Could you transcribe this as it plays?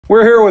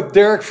We're here with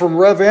Derek from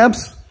Rev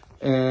Amps,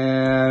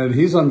 and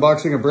he's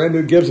unboxing a brand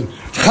new Gibson.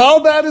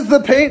 How bad is the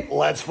paint?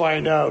 Let's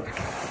find out.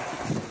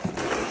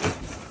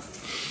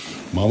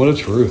 Moment of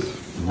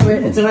truth. I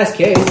mean, it's a nice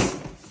case.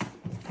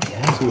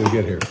 Yeah. Let's see what we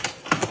get here.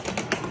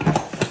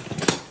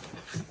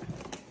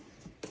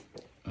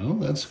 Oh,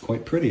 that's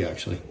quite pretty,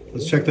 actually.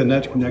 Let's check the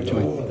neck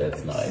joint. Oh,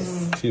 that's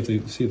nice. See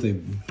if they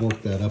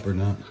work that up or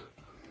not.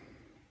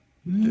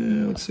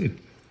 Yeah, let's see.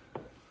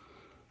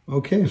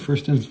 Okay,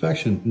 first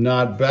inspection.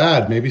 Not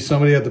bad. Maybe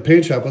somebody at the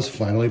paint shop was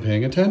finally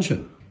paying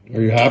attention.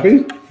 Are you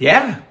happy?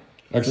 Yeah.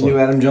 Excellent. The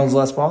new Adam Jones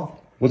Les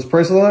Paul. What's the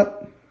price of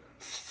that?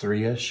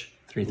 $3,000-ish,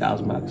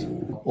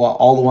 $3,000. Well,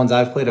 all the ones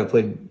I've played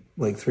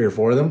like 3 or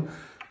 4 of them.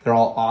 They're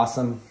all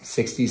awesome.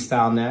 60s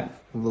style neck,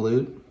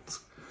 volute.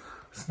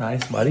 It's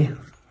nice, buddy.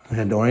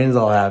 And Dorian's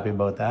all happy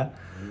about that.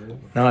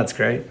 No, it's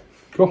great.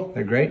 Cool.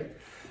 They're great.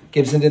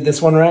 Gibson did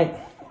this one right.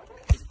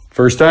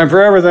 First time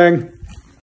for everything.